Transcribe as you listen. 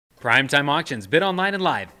Primetime Auctions, bid online and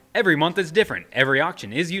live. Every month is different. Every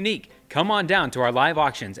auction is unique. Come on down to our live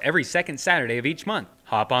auctions every second Saturday of each month.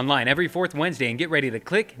 Hop online every fourth Wednesday and get ready to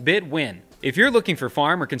click, bid, win. If you're looking for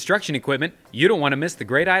farm or construction equipment, you don't want to miss the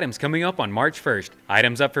great items coming up on March 1st.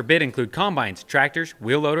 Items up for bid include combines, tractors,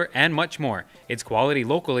 wheel loader, and much more. It's quality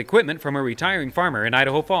local equipment from a retiring farmer in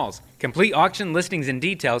Idaho Falls. Complete auction listings and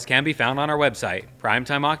details can be found on our website,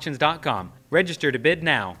 primetimeauctions.com. Register to bid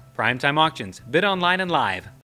now. Primetime Auctions, bid online and live.